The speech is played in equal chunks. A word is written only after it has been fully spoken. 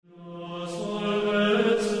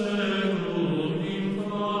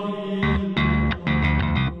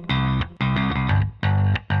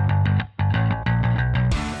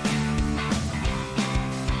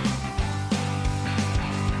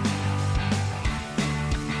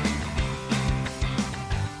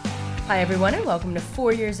Hi, everyone, and welcome to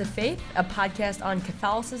 4 Years of Faith, a podcast on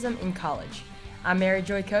Catholicism in college. I'm Mary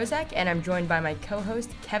Joy Kozak, and I'm joined by my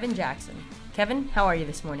co-host, Kevin Jackson. Kevin, how are you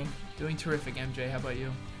this morning? Doing terrific, MJ. How about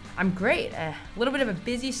you? I'm great. A little bit of a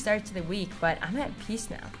busy start to the week, but I'm at peace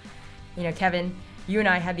now. You know, Kevin, you and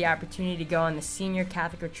I had the opportunity to go on the senior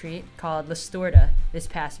Catholic retreat called La Storta this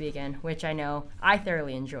past weekend, which I know I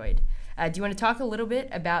thoroughly enjoyed. Do you want to talk a little bit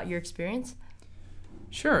about your experience?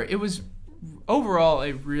 Sure. It was overall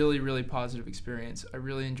a really positive experience. I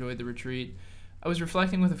really enjoyed the retreat. I was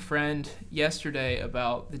reflecting with a friend yesterday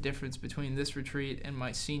about the difference between this retreat and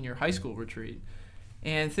my senior high school retreat,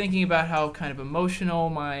 and thinking about how kind of emotional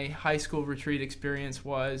my high school retreat experience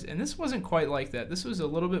was. And this wasn't quite like that. This was a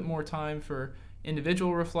little bit more time for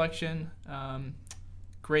individual reflection,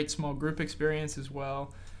 great small group experience as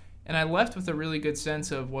well. And I left with a really good sense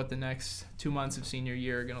of what the next 2 months of senior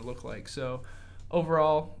year are going to look like. So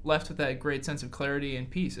overall, left with that great sense of clarity and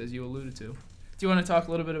peace, as you alluded to. Do you want to talk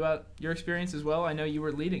a little bit about your experience as well? I know you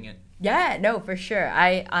were leading it. Yeah, no, for sure.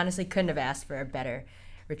 I honestly couldn't have asked for a better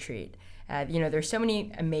retreat. There's so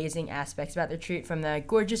many amazing aspects about the retreat, from the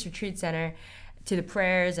gorgeous retreat center to the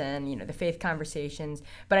prayers and, the faith conversations.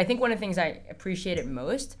 But I think one of the things I appreciated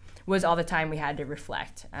most was all the time we had to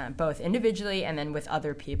reflect, both individually and then with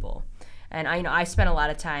other people. And I spent a lot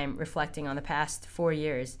of time reflecting on the past 4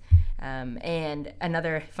 years. And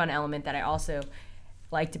another fun element that I also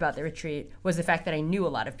liked about the retreat was the fact that I knew a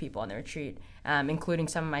lot of people on the retreat, including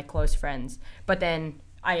some of my close friends. But then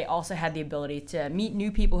I also had the ability to meet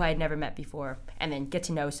new people who I had never met before, and then get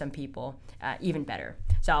to know some people even better.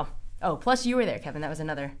 So, plus you were there, Kevin. That was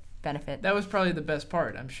another benefit. That was probably the best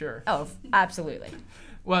part, I'm sure. Oh, absolutely.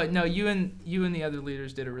 Well, no, you and the other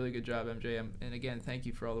leaders did a really good job, MJ. And again, thank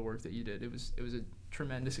you for all the work that you did. It was a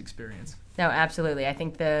tremendous experience. No, absolutely. I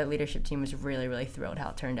think the leadership team was really thrilled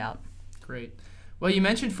how it turned out. Great. Well, you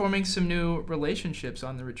mentioned forming some new relationships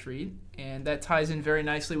on the retreat, and that ties in very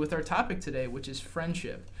nicely with our topic today, which is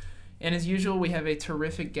friendship. And as usual, we have a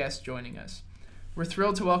terrific guest joining us. We're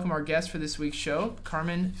thrilled to welcome our guest for this week's show,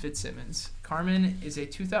 Carmen Fitzsimmons. Carmen is a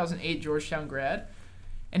 2008 Georgetown grad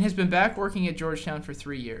and has been back working at Georgetown for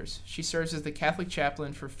 3 years. She serves as the Catholic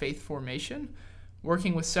chaplain for Faith Formation,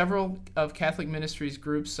 working with several of Catholic Ministries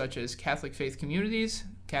groups such as Catholic Faith Communities,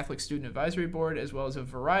 Catholic Student Advisory Board, as well as a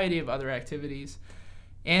variety of other activities.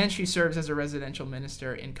 And she serves as a residential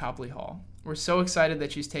minister in Copley Hall. We're so excited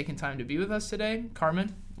that she's taken time to be with us today.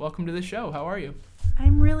 Carmen, welcome to the show. How are you?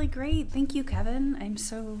 I'm really great. Thank you, Kevin. I'm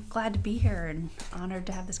so glad to be here and honored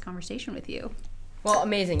to have this conversation with you. Well,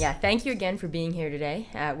 amazing. Yeah, thank you again for being here today.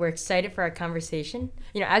 We're excited for our conversation.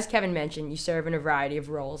 As Kevin mentioned, you serve in a variety of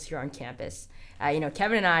roles here on campus.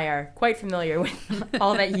 Kevin and I are quite familiar with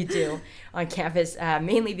all that you do on campus,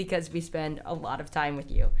 mainly because we spend a lot of time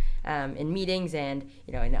with you in meetings and,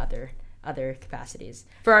 in other capacities.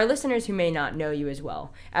 For our listeners who may not know you as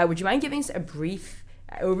well, would you mind giving us a brief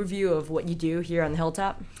overview of what you do here on the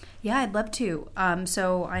Hilltop? Yeah, I'd love to.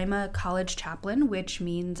 So I'm a college chaplain, which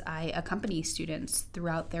means I accompany students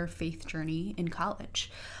throughout their faith journey in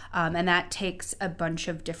college. And that takes a bunch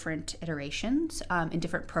of different iterations in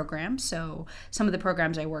different programs. So some of the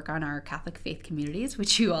programs I work on are Catholic Faith Communities,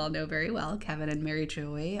 which you all know very well. Kevin and Mary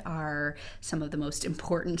Joy are some of the most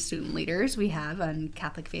important student leaders we have on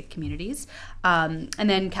Catholic Faith Communities. And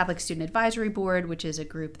then Catholic Student Advisory Board, which is a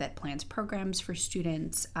group that plans programs for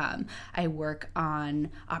students. I work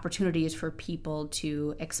on opportunities for people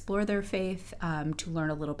to explore their faith, to learn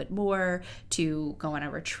a little bit more, to go on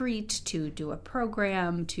a retreat, to do a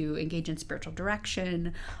program, to engage in spiritual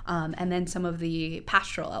direction, and then some of the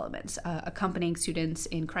pastoral elements, accompanying students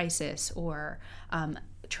in crisis or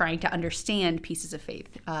trying to understand pieces of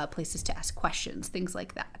faith, places to ask questions, things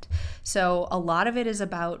like that. So a lot of it is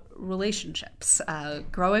about relationships,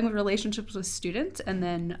 growing relationships with students, and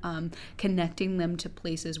then connecting them to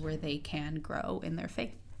places where they can grow in their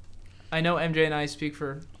faith. I know MJ and I speak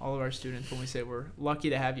for all of our students when we say we're lucky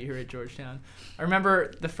to have you here at Georgetown. I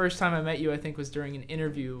remember the first time I met you, I think, was during an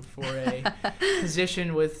interview for a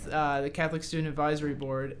position with the Catholic Student Advisory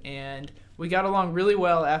Board, and we got along really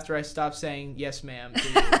well after I stopped saying yes, ma'am, to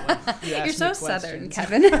you when you asked You're so me Southern, questions.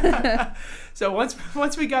 Kevin. So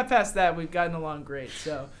once we got past that, we've gotten along great.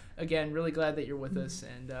 So again, really glad that you're with us,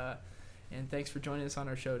 and thanks for joining us on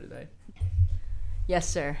our show today. Yes,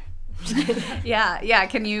 sir. Yeah.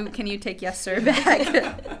 Can you take yes, sir back?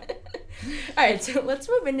 All right, so let's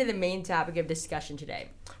move into the main topic of discussion today,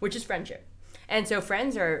 which is friendship. And so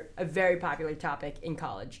friends are a very popular topic in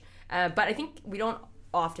college, but I think we don't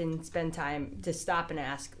often spend time to stop and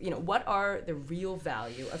ask, what are the real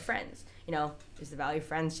value of friends? Is the value of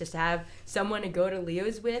friends just to have someone to go to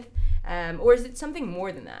Leo's with? Or is it something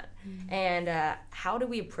more than that? And how do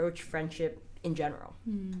we approach friendship in general?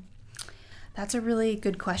 That's a really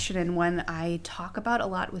good question, and one I talk about a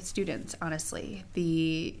lot with students, honestly.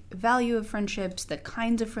 The value of friendships, the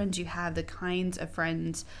kinds of friends you have, the kinds of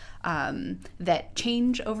friends that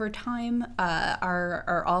change over time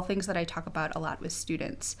are all things that I talk about a lot with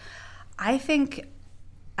students. I think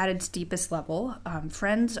at its deepest level,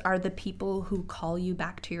 friends are the people who call you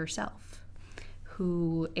back to yourself,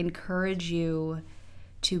 who encourage you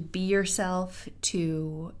to be yourself,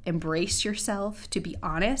 to embrace yourself, to be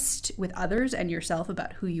honest with others and yourself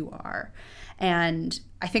about who you are. And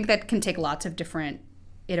I think that can take lots of different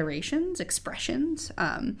iterations, expressions.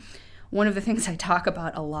 One of the things I talk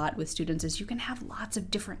about a lot with students is you can have lots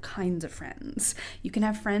of different kinds of friends. You can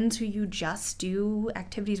have friends who you just do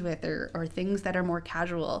activities with or things that are more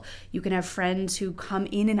casual. You can have friends who come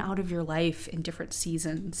in and out of your life in different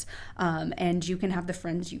seasons. And you can have the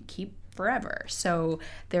friends you keep forever. So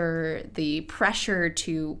the pressure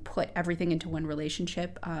to put everything into one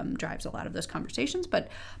relationship drives a lot of those conversations. But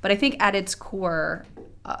I think at its core,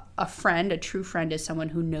 a true friend is someone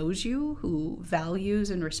who knows you, who values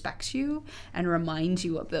and respects you, and reminds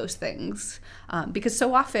you of those things. Because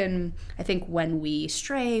so often, I think when we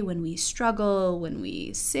stray, when we struggle, when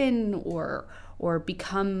we sin or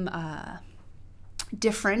become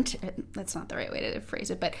different, that's not the right way to phrase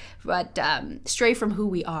it, but stray from who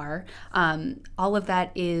we are, all of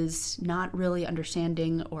that is not really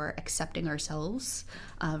understanding or accepting ourselves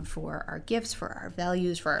for our gifts, for our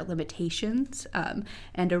values, for our limitations.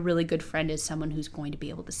 And a really good friend is someone who's going to be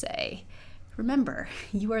able to say, remember,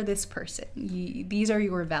 you are this person. These are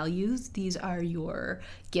your values. These are your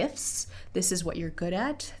gifts. This is what you're good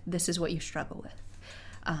at. This is what you struggle with.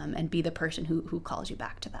 And be the person who calls you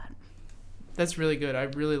back to that. That's really good. I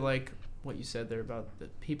really like what you said there about the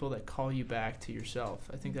people that call you back to yourself.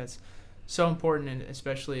 I think that's so important, and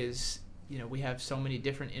especially as we have so many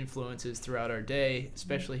different influences throughout our day,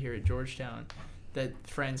 especially here at Georgetown, that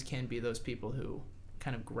friends can be those people who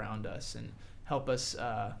kind of ground us and help us,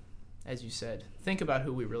 as you said, think about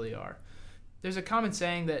who we really are. There's a common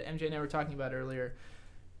saying that MJ and I were talking about earlier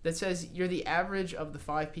that says you're the average of the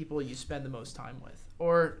 5 people you spend the most time with.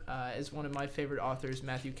 Or, as one of my favorite authors,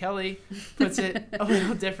 Matthew Kelly, puts it a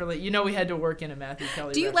little differently. We had to work in a Matthew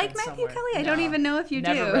Kelly. Do you like Matthew somewhere. Kelly? I don't even know if you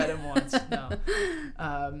never do. Never read him once,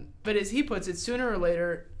 no. But as he puts it, sooner or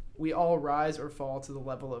later, we all rise or fall to the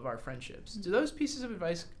level of our friendships. Do those pieces of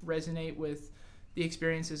advice resonate with the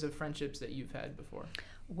experiences of friendships that you've had before?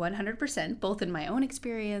 100%, both in my own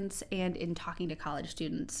experience and in talking to college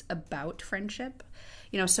students about friendship.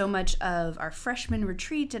 So much of our freshman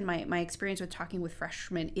retreat and my experience with talking with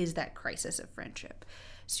freshmen is that crisis of friendship.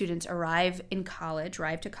 Students arrive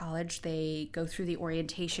to college, they go through the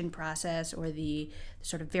orientation process or the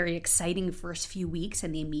sort of very exciting first few weeks,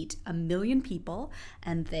 and they meet 1 million people,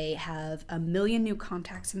 and they have 1 million new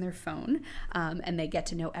contacts in their phone, and they get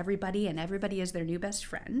to know everybody, and everybody is their new best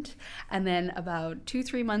friend. And then about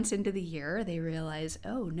 2-3 months into the year, they realize,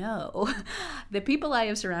 oh no, the people I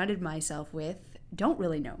have surrounded myself with don't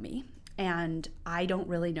really know me, and I don't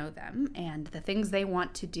really know them, and the things they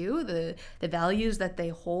want to do, the values that they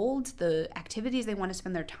hold, the activities they want to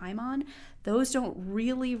spend their time on, those don't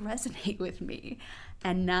really resonate with me.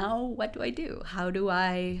 And now what do? How do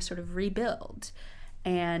I sort of rebuild?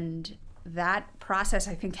 And that process,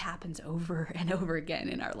 I think, happens over and over again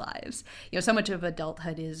in our lives. So much of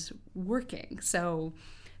adulthood is working. So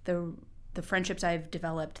the friendships I've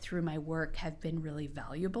developed through my work have been really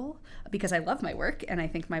valuable because I love my work and I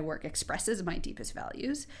think my work expresses my deepest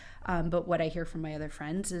values. But what I hear from my other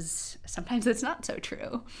friends is sometimes it's not so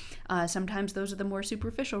true. Sometimes those are the more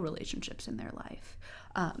superficial relationships in their life.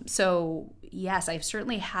 So yes, I've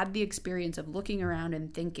certainly had the experience of looking around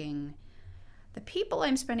and thinking, the people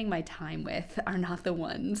I'm spending my time with are not the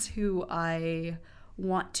ones who I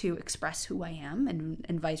want to express who I am,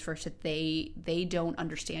 and vice versa. They don't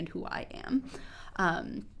understand who I am,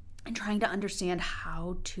 and trying to understand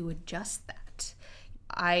how to adjust that.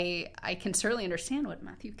 I can certainly understand what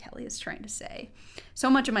Matthew Kelly is trying to say. So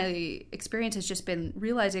much of my experience has just been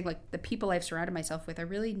realizing the people I've surrounded myself with are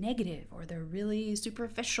really negative, or they're really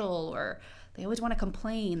superficial, or they always want to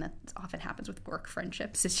complain. That often happens with work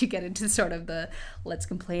friendships as you get into sort of the let's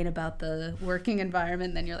complain about the working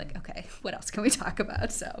environment. Then you're like, okay, what else can we talk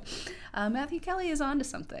about? So Matthew Kelly is onto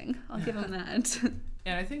something. I'll give him that.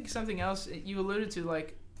 And I think something else you alluded to,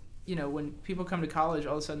 when people come to college,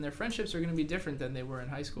 all of a sudden their friendships are going to be different than they were in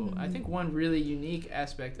high school. Mm-hmm. I think one really unique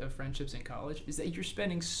aspect of friendships in college is that you're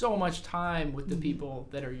spending so much time with the people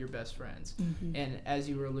that are your best friends. Mm-hmm. And as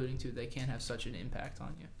you were alluding to, they can have such an impact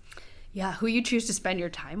on you. Yeah, who you choose to spend your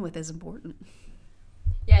time with is important.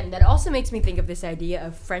 Yeah, and that also makes me think of this idea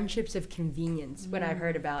of friendships of convenience. When I've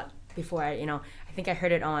heard about before, I think I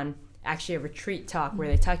heard it on actually a retreat talk where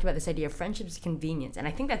they talked about this idea of friendships of convenience. And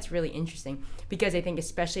I think that's really interesting because I think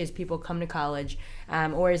especially as people come to college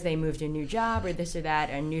or as they move to a new job or this or that,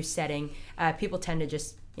 or a new setting, people tend to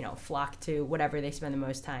just flock to whatever they spend the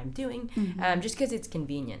most time doing, just because it's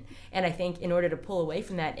convenient. And I think in order to pull away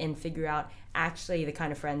from that and figure out actually the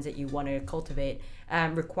kind of friends that you want to cultivate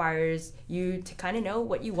requires you to kind of know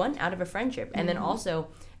what you want out of a friendship. And then also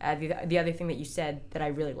the other thing that you said that I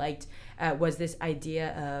really liked was this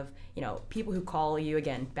idea of people who call you,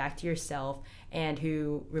 again, back to yourself, and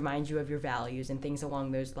who remind you of your values and things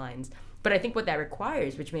along those lines. But I think what that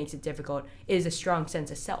requires, which makes it difficult, is a strong sense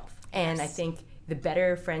of self. And I think the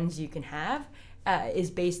better friends you can have is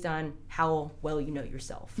based on how well you know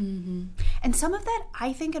yourself. Mm-hmm. And some of that,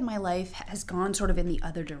 I think, in my life has gone sort of in the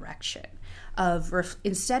other direction of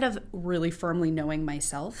instead of really firmly knowing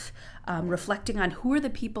myself, reflecting on who are the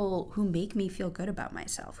people who make me feel good about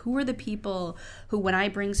myself, who are the people who, when I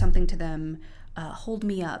bring something to them, hold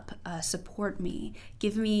me up, support me,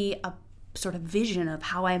 give me a sort of vision of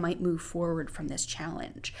how I might move forward from this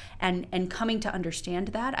challenge. And coming to understand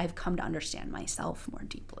that, I've come to understand myself more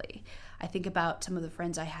deeply. I think about some of the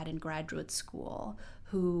friends I had in graduate school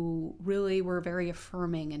who really were very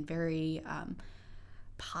affirming and very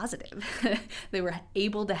positive. They were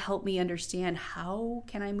able to help me understand how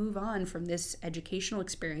can I move on from this educational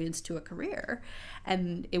experience to a career.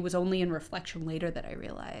 And it was only in reflection later that I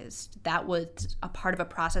realized that was a part of a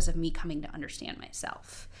process of me coming to understand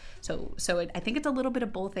myself. So I think it's a little bit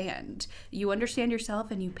of both and. You understand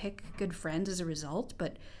yourself and you pick good friends as a result,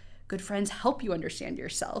 but good friends help you understand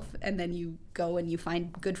yourself, and then you go and you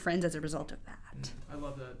find good friends as a result of that. I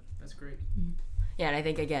love that. That's great. Yeah, and I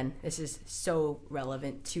think, again, this is so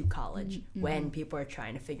relevant to college when people are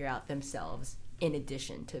trying to figure out themselves in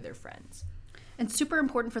addition to their friends. And super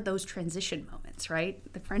important for those transition moments, right?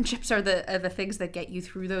 The friendships are the things that get you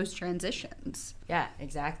through those transitions. Yeah,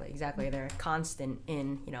 exactly. They're a constant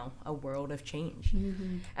in, a world of change.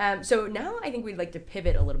 So now I think we'd like to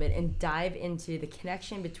pivot a little bit and dive into the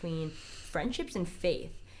connection between friendships and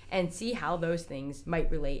faith and see how those things might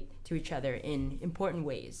relate to each other in important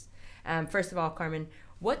ways. First of all, Carmen,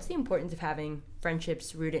 what's the importance of having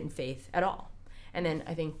friendships rooted in faith at all? And then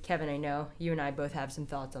I think, Kevin, I know you and I both have some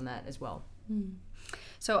thoughts on that as well.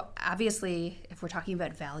 So obviously, if we're talking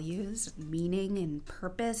about values, meaning, and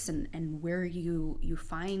purpose, and where you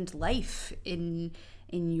find life in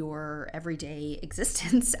your everyday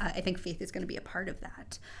existence, I think faith is going to be a part of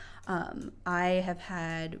that. I have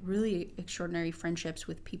had really extraordinary friendships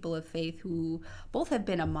with people of faith who both have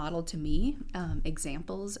been a model to me,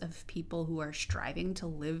 examples of people who are striving to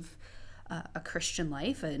live a Christian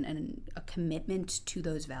life and a commitment to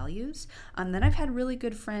those values. Then I've had really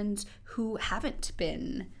good friends who haven't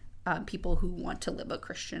been people who want to live a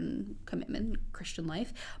Christian commitment, Christian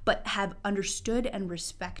life, but have understood and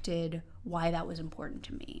respected why that was important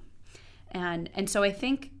to me. And so I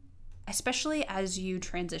think, especially as you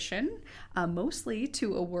transition mostly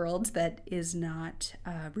to a world that is not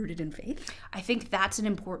rooted in faith, I think that's an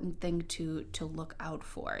important thing to look out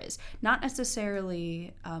for, is not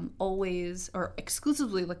necessarily always or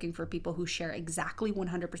exclusively looking for people who share exactly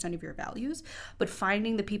 100% of your values, but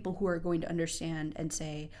finding the people who are going to understand and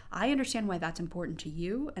say, I understand why that's important to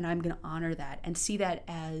you, and I'm going to honor that and see that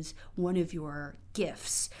as one of your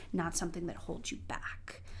gifts, not something that holds you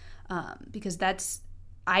back. Because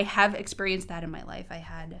I have experienced that in my life. I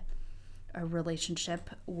had a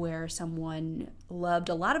relationship where someone loved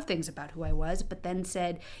a lot of things about who I was, but then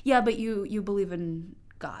said, yeah, but you believe in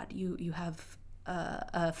God. You have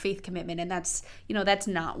a faith commitment, and that's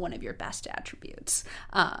not one of your best attributes.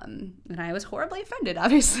 And I was horribly offended,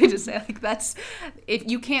 obviously, to say, like, that's, if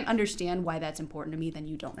you can't understand why that's important to me, then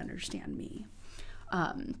you don't understand me.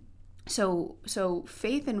 So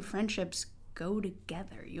faith and friendships go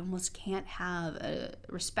together. You almost can't have a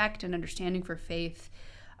respect and understanding for faith.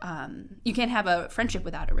 You can't have a friendship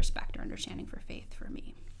without a respect or understanding for faith, for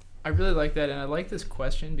me. I really like that, and I like this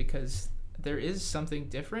question because there is something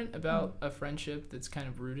different about a friendship that's kind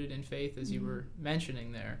of rooted in faith, as you were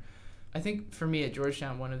mentioning there. I think for me at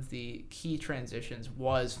Georgetown, one of the key transitions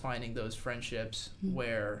was finding those friendships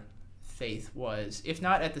where faith was, if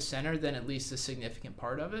not at the center, then at least a significant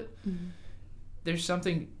part of it. There's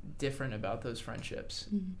something different about those friendships.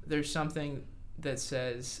 There's something that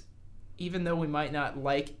says, even though we might not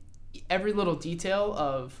like every little detail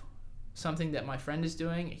of something that my friend is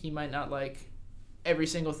doing, he might not like every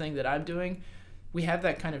single thing that I'm doing, we have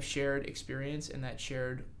that kind of shared experience and that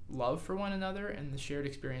shared love for one another and the shared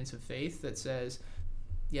experience of faith that says,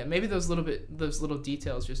 yeah, maybe those little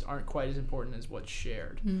details just aren't quite as important as what's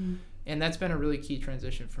shared. And that's been a really key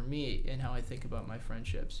transition for me in how I think about my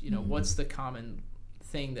friendships. You know, what's the common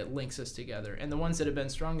thing that links us together? And the ones that have been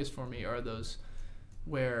strongest for me are those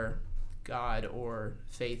where God or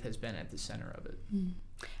faith has been at the center of it. And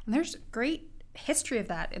there's great history of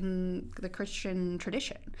that in the Christian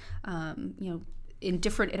tradition. In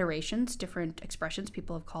different iterations, different expressions,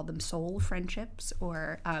 people have called them soul friendships,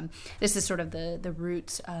 or this is sort of the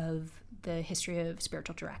roots of the history of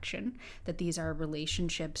spiritual direction, that these are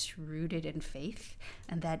relationships rooted in faith,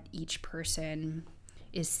 and that each person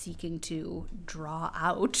is seeking to draw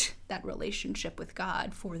out that relationship with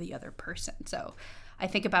God for the other person. So I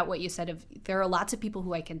think about what you said of, there are lots of people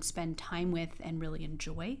who I can spend time with and really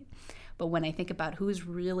enjoy. But when I think about who's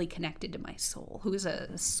really connected to my soul, who's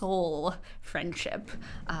a soul friendship,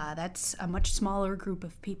 that's a much smaller group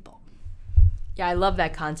of people. Yeah, I love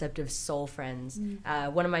that concept of soul friends.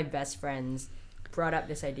 One of my best friends brought up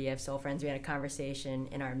this idea of soul friends. We had a conversation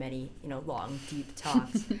in our many, long, deep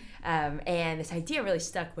talks. And this idea really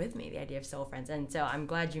stuck with me, the idea of soul friends. And so I'm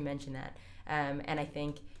glad you mentioned that. And I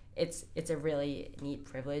think it's a really neat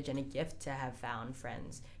privilege and a gift to have found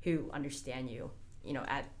friends who understand you,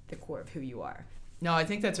 at the core of who you are. No, I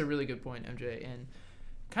think that's a really good point, MJ. And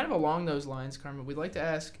kind of along those lines, Carmen, we'd like to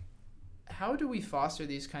ask, how do we foster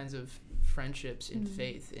these kinds of friendships in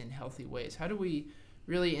faith in healthy ways? How do we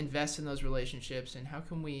really invest in those relationships, and how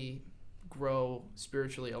can we grow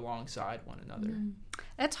spiritually alongside one another?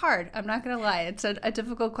 It's hard. I'm not going to lie. It's a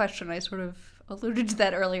difficult question. I sort of alluded to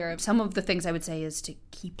that earlier. Some of the things I would say is to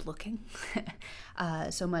keep looking.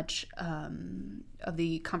 So much of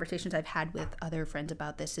the conversations I've had with other friends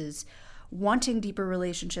about this is wanting deeper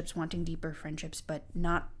relationships, wanting deeper friendships, but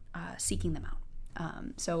not seeking them out.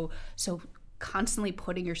 So constantly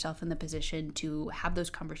putting yourself in the position to have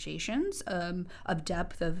those conversations of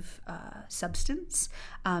depth, of substance,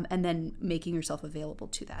 and then making yourself available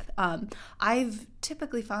to that. I've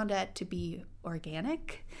typically found that to be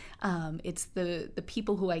organic. It's the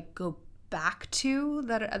people who I go back to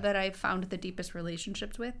that I've found the deepest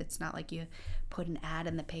relationships with. It's not like you put an ad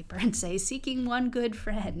in the paper and say, seeking one good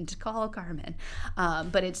friend, call Carmen.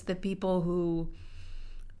 But it's the people who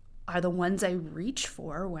are the ones I reach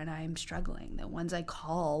for when I'm struggling, the ones I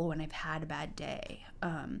call when I've had a bad day.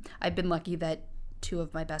 I've been lucky that two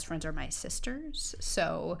of my best friends are my sisters,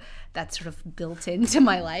 so that's sort of built into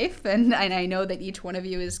my life, and I know that each one of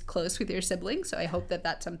you is close with your siblings, so I hope that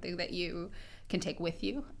that's something that you can take with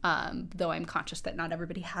you, though I'm conscious that not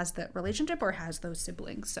everybody has that relationship or has those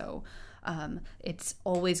siblings, so it's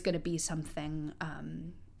always going to be something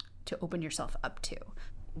to open yourself up to.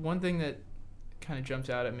 One thing that kind of jumps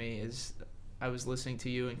out at me is, I was listening to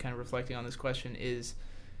you and kind of reflecting on this question, is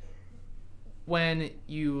when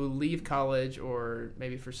you leave college, or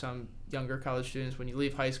maybe for some younger college students, when you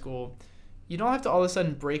leave high school, you don't have to all of a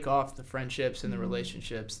sudden break off the friendships and the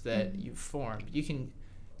relationships that you've formed. You can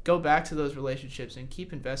go back to those relationships and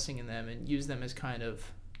keep investing in them and use them as kind of,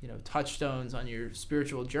 touchstones on your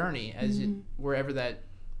spiritual journey as wherever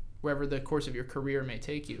the course of your career may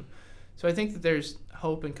take you. So I think that there's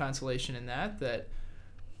hope and consolation in that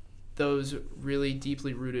those really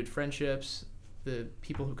deeply rooted friendships, the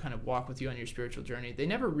people who kind of walk with you on your spiritual journey, they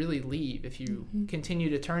never really leave if you continue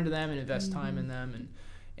to turn to them and invest time in them.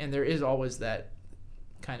 And there is always that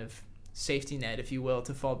kind of safety net, if you will,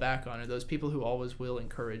 to fall back on, are those people who always will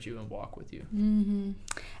encourage you and walk with you.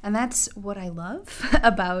 And that's what I love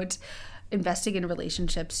about investing in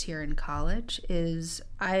relationships here in college. Is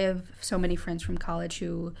I have so many friends from college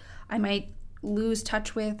who I might lose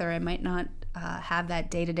touch with, or I might not have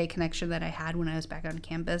that day-to-day connection that I had when I was back on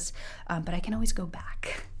campus, but I can always go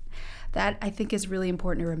back. That, I think, is really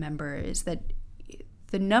important to remember, is that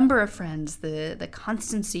the number of friends, the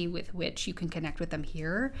constancy with which you can connect with them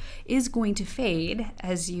here is going to fade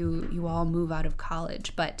as you all move out of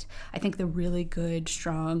college. But I think the really good,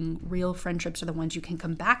 strong, real friendships are the ones you can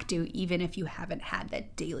come back to, even if you haven't had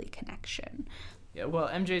that daily connection. Yeah, well,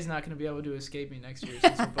 MJ's not going to be able to escape me next year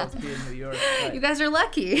since we'll both be in New York. You guys are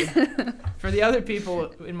lucky. For the other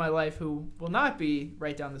people in my life who will not be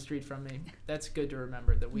right down the street from me, that's good to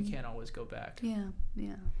remember, that we can't always go back.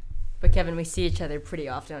 Yeah. But Kevin, we see each other pretty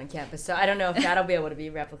often on campus, so I don't know if that'll be able to be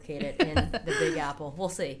replicated in the Big Apple. We'll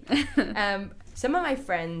see. Some of my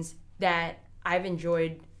friends that I've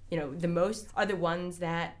enjoyed, the most are the ones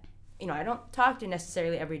that, I don't talk to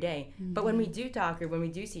necessarily every day, but when we do talk or when we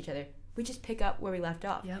do see each other, we just pick up where we left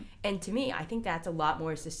off. Yep. And to me, I think that's a lot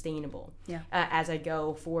more sustainable Yeah. as I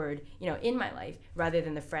go forward, in my life, rather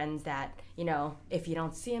than the friends that, if you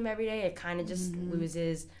don't see them every day, it kind of just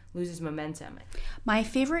loses momentum. My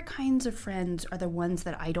favorite kinds of friends are the ones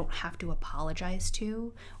that I don't have to apologize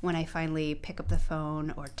to when I finally pick up the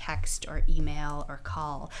phone or text or email or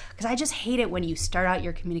call. Because I just hate it when you start out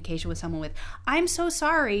your communication with someone with, I'm so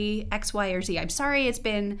sorry, X, Y, or Z. I'm sorry it's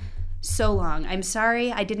been so long. I'm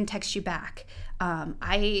sorry I didn't text you back.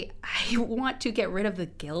 I want to get rid of the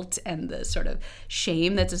guilt and the sort of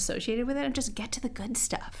shame that's associated with it and just get to the good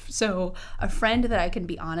stuff. So a friend that I can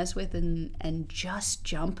be honest with and just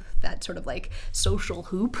jump that sort of like social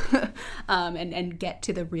hoop and get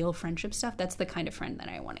to the real friendship stuff, that's the kind of friend that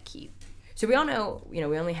I want to keep. So we all know, we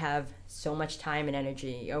only have so much time and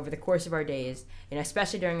energy over the course of our days,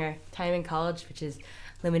 especially during our time in college, which is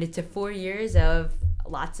limited to 4 years of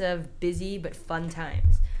lots of busy but fun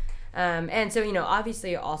times. And so,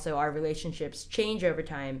 obviously also our relationships change over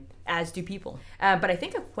time, as do people. But I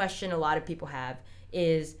think a question a lot of people have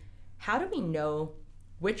is, how do we know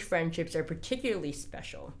which friendships are particularly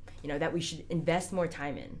special, that we should invest more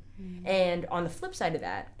time in? Mm-hmm. And on the flip side of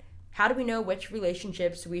that, how do we know which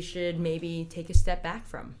relationships we should maybe take a step back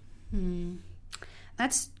from?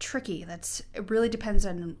 That's tricky. It really depends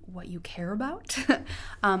on what you care about.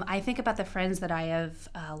 I think about the friends that I have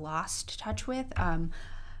lost touch with.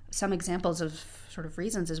 Some examples of sort of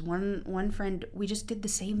reasons is one friend, we just did the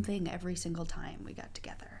same thing every single time we got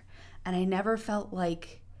together. And I never felt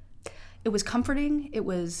like, it was comforting, it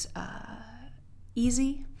was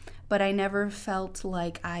easy, but I never felt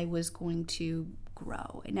like I was going to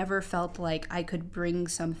grow. I never felt like I could bring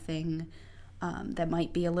something that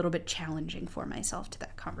might be a little bit challenging for myself to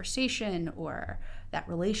that conversation or that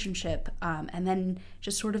relationship. And then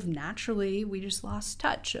just sort of naturally, we just lost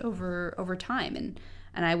touch over time.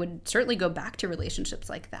 And I would certainly go back to relationships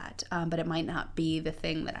like that, but it might not be the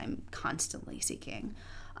thing that I'm constantly seeking.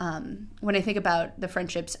 When I think about the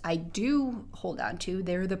friendships I do hold on to,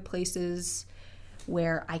 they're the places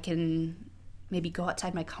where I can maybe go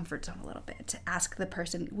outside my comfort zone a little bit, to ask the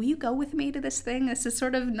person, will you go with me to this thing? This is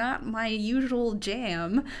sort of not my usual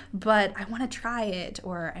jam, but I want to try it,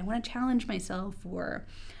 or I want to challenge myself, or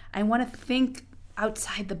I want to think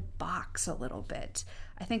outside the box a little bit.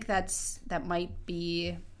 I think that might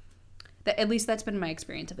be, at least that's been my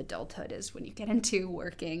experience of adulthood, is when you get into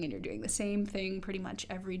working and you're doing the same thing pretty much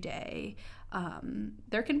every day,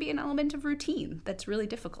 there can be an element of routine that's really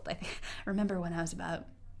difficult. I remember when I was about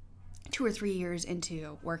 2 or 3 years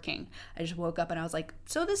into working, I just woke up and I was like,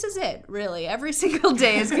 so this is it, really. Every single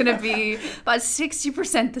day is going to be about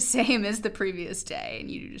 60% the same as the previous day.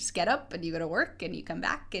 And you just get up and you go to work and you come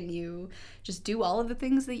back and you just do all of the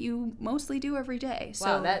things that you mostly do every day.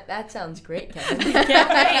 Wow, that sounds great, Kevin.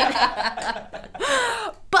 Yeah,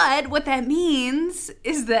 right. But what that means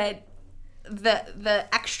is that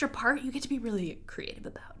the extra part you get to be really creative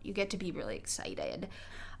about. You get to be really excited.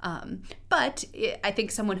 But I think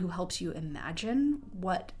someone who helps you imagine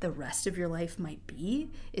what the rest of your life might be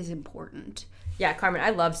is important. Yeah, Carmen, I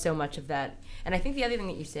love so much of that. And I think the other thing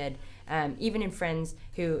that you said, even in friends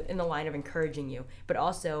who, in the line of encouraging you, but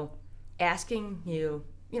also asking you,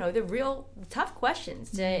 the real tough questions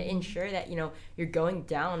to ensure that, you're going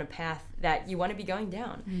down a path that you want to be going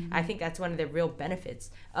down. Mm-hmm. I think that's one of the real benefits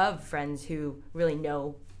of friends who really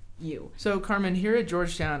know you. So, Carmen, here at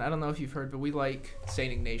Georgetown, I don't know if you've heard, but we like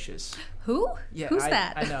St. Ignatius. Who? Yeah, Who's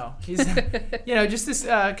that? I know. He's, just this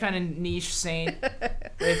kind of niche saint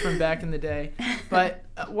right from back in the day. But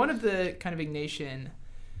one of the kind of Ignatian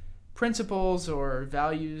principles or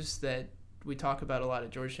values that we talk about a lot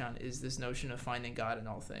at Georgetown is this notion of finding God in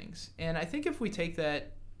all things. And I think if we take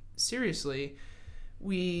that seriously,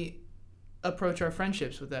 we approach our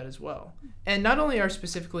friendships with that as well. And not only our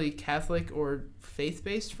specifically Catholic or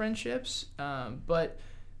faith-based friendships, but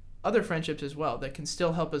other friendships as well that can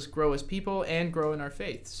still help us grow as people and grow in our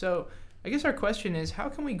faith. So I guess our question is, how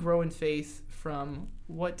can we grow in faith from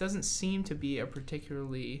what doesn't seem to be a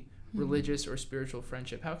particularly religious or spiritual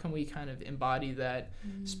friendship? How can we kind of embody that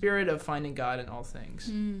spirit of finding God in all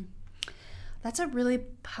things? That's a really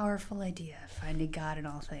powerful idea, finding God in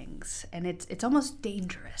all things. And it's almost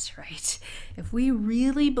dangerous, right? If we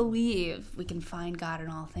really believe we can find God in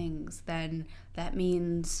all things, then that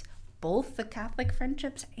means both the Catholic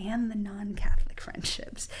friendships and the non-Catholic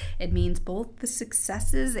friendships. It means both the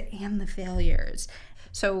successes and the failures.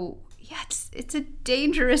 So, yeah, it's a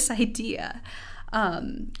dangerous idea.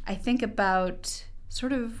 I think about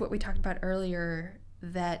sort of what we talked about earlier,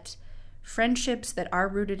 that friendships that are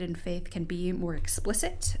rooted in faith can be more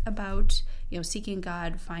explicit about, seeking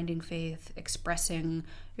God, finding faith, expressing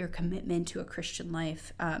your commitment to a Christian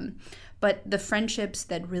life. But the friendships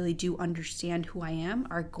that really do understand who I am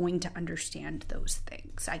are going to understand those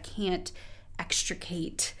things. I can't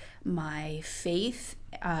extricate my faith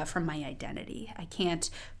from my identity. I can't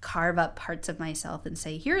carve up parts of myself and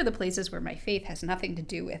say, here are the places where my faith has nothing to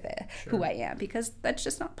do with it, Sure. who I am, because that's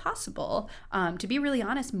just not possible. To be really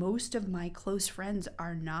honest, most of my close friends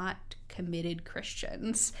are not committed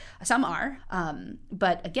Christians. Some are,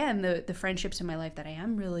 but again, the friendships in my life that I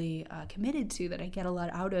am really committed to, that I get a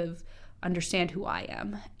lot out of, understand who I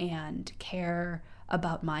am and care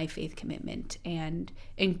about my faith commitment and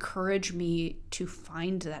encourage me to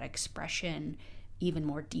find that expression even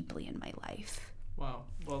more deeply in my life. Wow.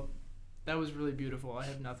 Well, that was really beautiful. I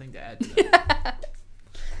have nothing to add to that.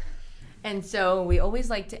 And so we always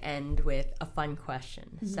like to end with a fun question.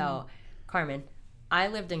 Mm-hmm. So, Carmen, I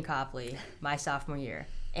lived in Copley my sophomore year,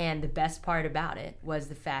 and the best part about it was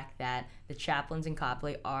the fact that the chaplains in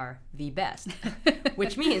Copley are the best,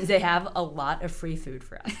 which means they have a lot of free food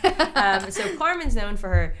for us. So Carmen's known for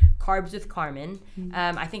her Carbs with Carmen.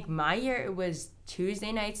 I think my year it was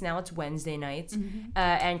Tuesday nights, now it's Wednesday nights,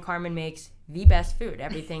 and Carmen makes the best food.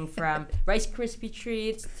 Everything from Rice Krispie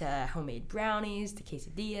treats to homemade brownies to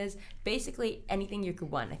quesadillas, basically anything you could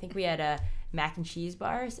want. I think we had mac and cheese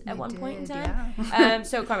bars at one point in time. Yeah.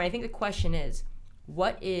 So Carmen, I think the question is,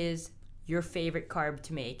 what is your favorite carb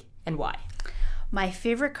to make and why? My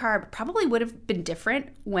favorite carb probably would have been different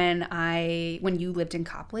when you lived in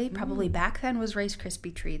Copley. Probably back then was Rice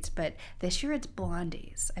Krispie treats, but this year it's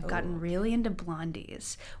Blondies. I've gotten really into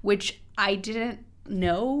Blondies, which I didn't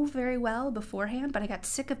know very well beforehand, but I got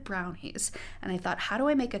sick of brownies, and I thought, how do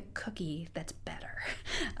I make a cookie that's better?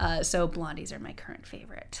 So Blondies are my current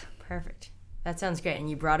favorite. Perfect. That sounds great. And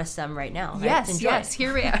you brought us some right now. Right? Yes,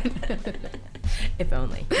 here we are. If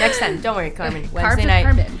only. Next time. Don't worry, Carmen. Wednesday night.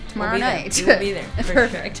 Carmen, tomorrow night. We will be there.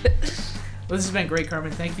 Perfect. Sure. Well, this has been great,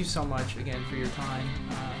 Carmen. Thank you so much again for your time.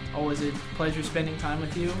 Always a pleasure spending time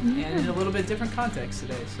with you, and in a little bit different context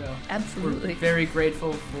today. So absolutely. We're very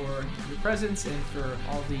grateful for your presence and for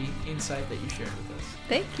all the insight that you shared with us.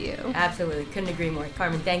 Thank you. Absolutely. Couldn't agree more.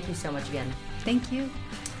 Carmen, thank you so much again. Thank you.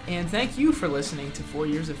 And thank you for listening to 4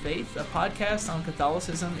 Years of Faith, a podcast on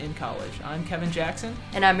Catholicism in college. I'm Kevin Jackson.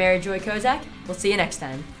 And I'm Mary Joy Kozak. We'll see you next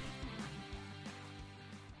time.